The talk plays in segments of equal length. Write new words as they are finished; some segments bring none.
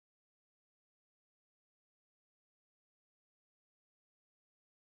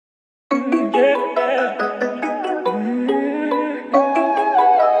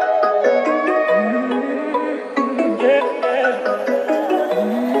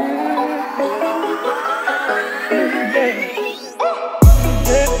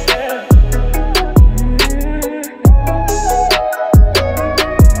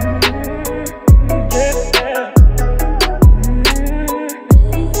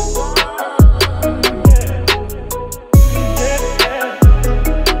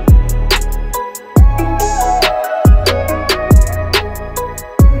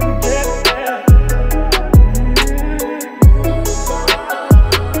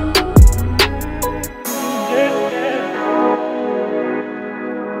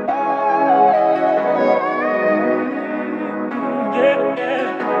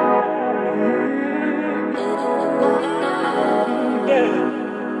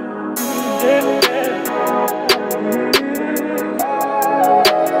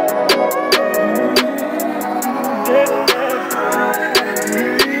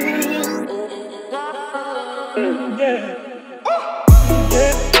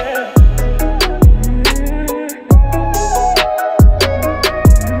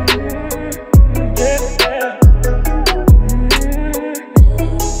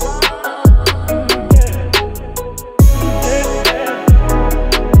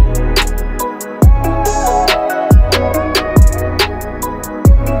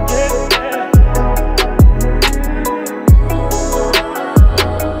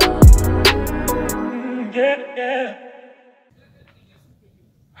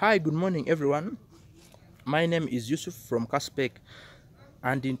Hi, good morning everyone. My name is Yusuf from Kaspek,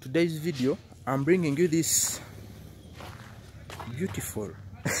 and in today's video I'm bringing you this beautiful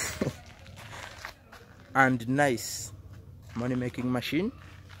and nice money making machine,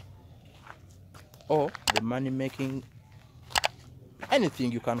 or the money making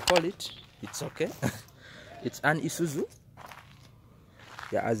anything you can call it, it's okay. It's an ISUZU,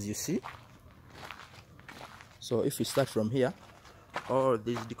 yeah, as you see. So if we start from here, all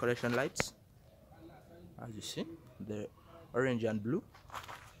these decoration lights, as you see, the orange and blue,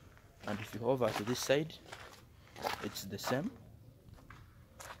 and if you hover to this side, it's the same.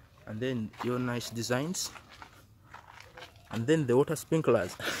 And then your nice designs, and then the water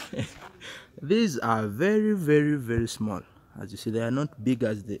sprinklers. These are very small. As you see, they are not big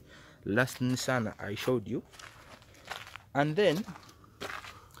as the last Nissan I showed you. And then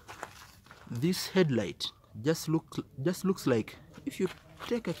this headlight just looks like, if you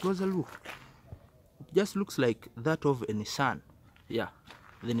take a closer look, it just looks like that of a Nissan. Yeah,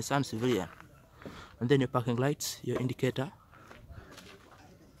 the Nissan Civilian. And then your parking lights, your indicator,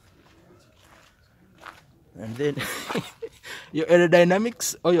 and then your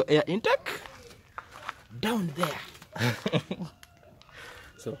aerodynamics or your air intake down there.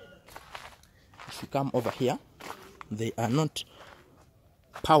 So if you come over here, they are not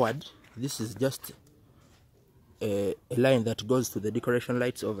powered. This is just a line that goes to the decoration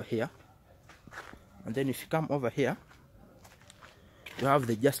lights over here. And then if you come over here, you have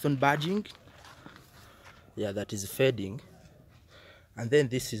the JUSTON badging, yeah, that is fading. And then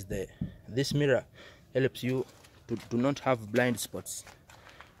this mirror helps you to not have blind spots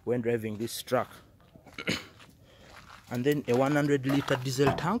when driving this truck. And then a 100-liter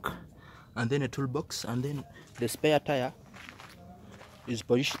diesel tank, and then a toolbox, and then the spare tire is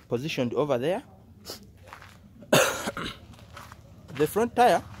positioned over there. The front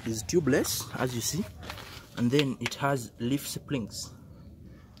tire is tubeless, as you see, and then it has leaf springs.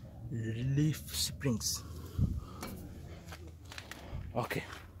 Okay,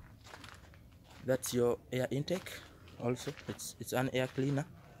 that's your air intake. Also, it's an air cleaner.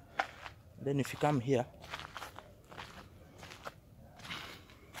 Then if you come here,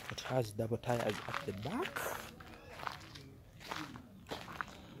 it has double tires at the back,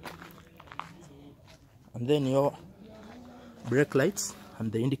 and then your brake lights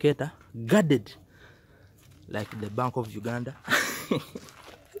and the indicator guarded like the Bank of Uganda.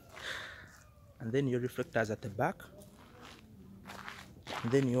 And then your reflectors at the back,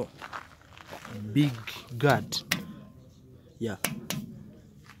 and then your big guard, yeah,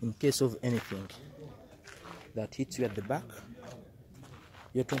 in case of anything that hits you at the back.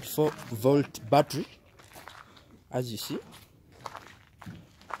 Your 24-volt battery, as you see.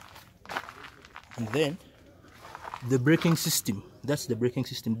 And then the braking system, that's the braking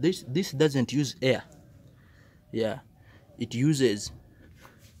system. This doesn't use air, yeah, it uses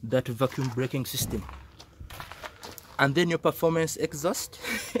that vacuum braking system. And then your performance exhaust.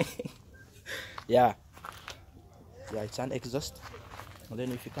 yeah, it's an exhaust. And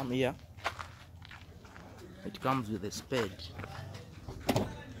then if you come here, it comes with a spade.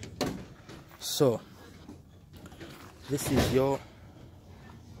 So this is your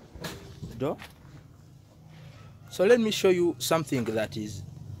door. So let me show you something that is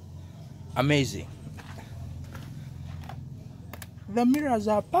amazing. The mirrors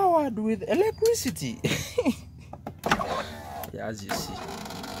are powered with electricity. Yeah, as you see.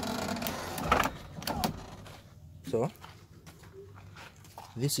 So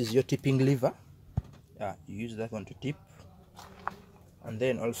this is your tipping lever. Yeah, you use that one to tip. And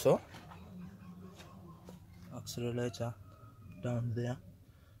then also accelerator down there,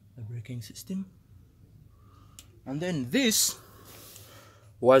 the braking system. And then this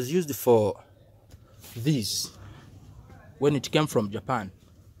was used for this when it came from Japan.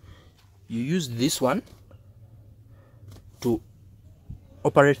 You use this one to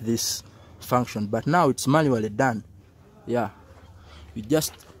operate this function, but now it's manually done. Yeah, you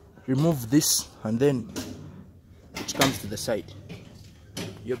just remove this, and then it comes to the side.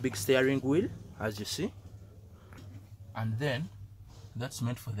 Your big steering wheel, as you see, and then that's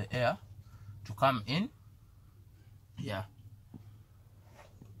meant for the air to come in. Yeah,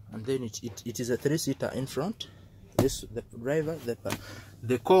 and then it is a 3-seater in front. This the driver,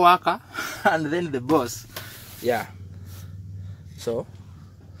 the co-worker, and then the boss. Yeah. So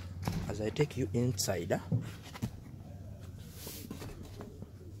as I take you inside,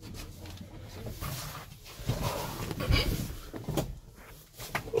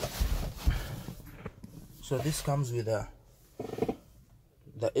 so this comes with the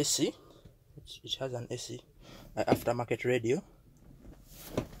AC. It has an AC, aftermarket radio,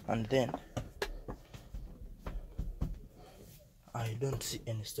 and then I don't see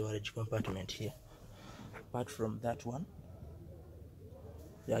any storage compartment here apart from that one.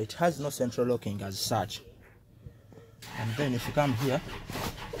 Yeah, it has no central locking as such. And then if you come here,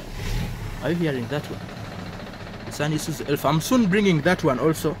 are you hearing that one? It's an ISUZU Alpha. I'm soon bringing that one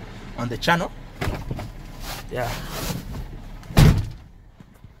also on the channel. Yeah.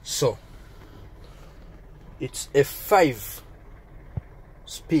 So it's a 5-speed.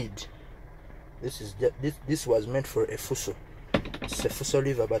 This was meant for a Fuso. It's a Fuso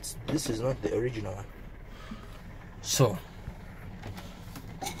lever, but this is not the original one. So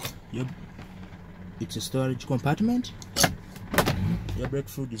it's a storage compartment. Your brake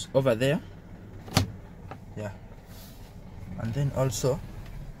fluid is over there. Yeah. And then also,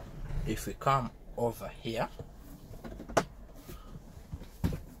 if we come over here,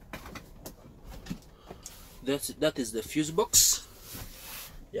 that is the fuse box.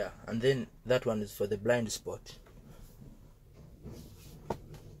 Yeah, and then that one is for the blind spot.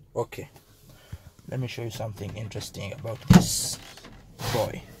 Okay, let me show you something interesting about this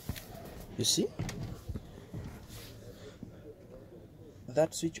boy. You see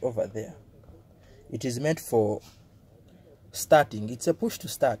that switch over there? It is meant for starting. It's a push to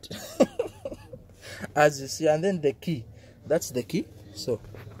start. As you see, and then the key, that's the key. So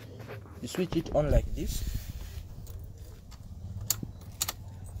you switch it on like this,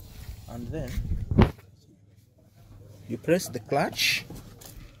 and then you press the clutch.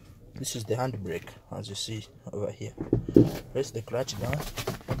 This is the handbrake, as you see over here. Press the clutch down,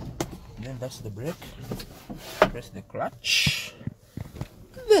 then that's the brake. Press the clutch,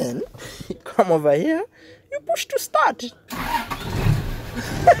 then you come over here, you push to start.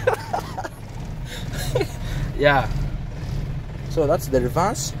 Yeah, so that's the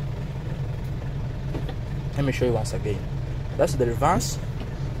reverse. Let me show you once again. That's the reverse.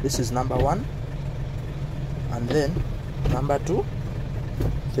 This is number 1, and then number 2,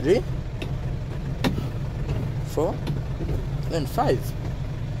 3, 4, then 5.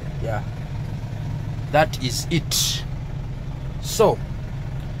 Yeah, that is it. So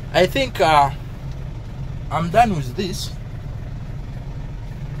I think I'm done with this,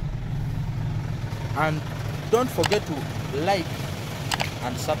 and don't forget to like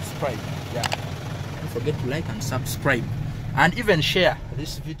and subscribe. Yeah, don't forget to like and subscribe, and even share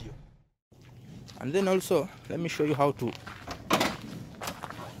this video. And then also, let me show you how to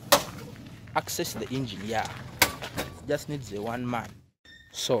access the engine. Yeah, it just needs a one man.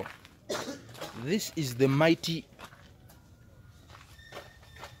 So this is the mighty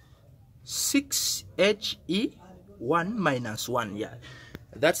 6HE1-1. Yeah,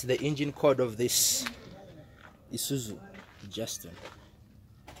 that's the engine code of this ISUZU JUSTON.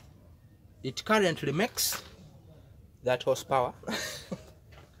 It currently makes that horsepower.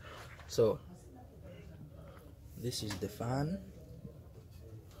 So this is the fan,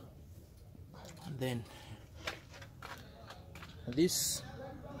 and then this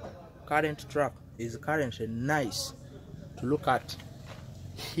current truck is currently nice to look at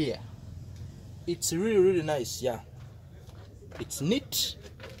here. It's really nice. Yeah, it's neat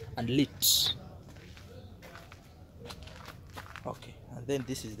and lit. Okay, and then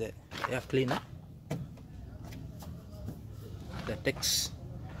this is the air cleaner that takes,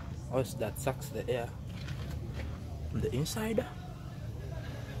 or that sucks the air from the inside.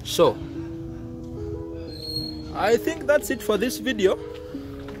 So I think that's it for this video.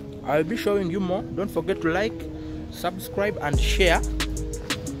 I'll be showing you more. Don't forget to like, subscribe and share,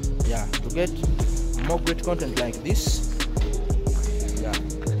 yeah, to get more great content like this. Yeah,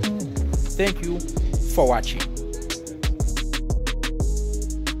 thank you for watching.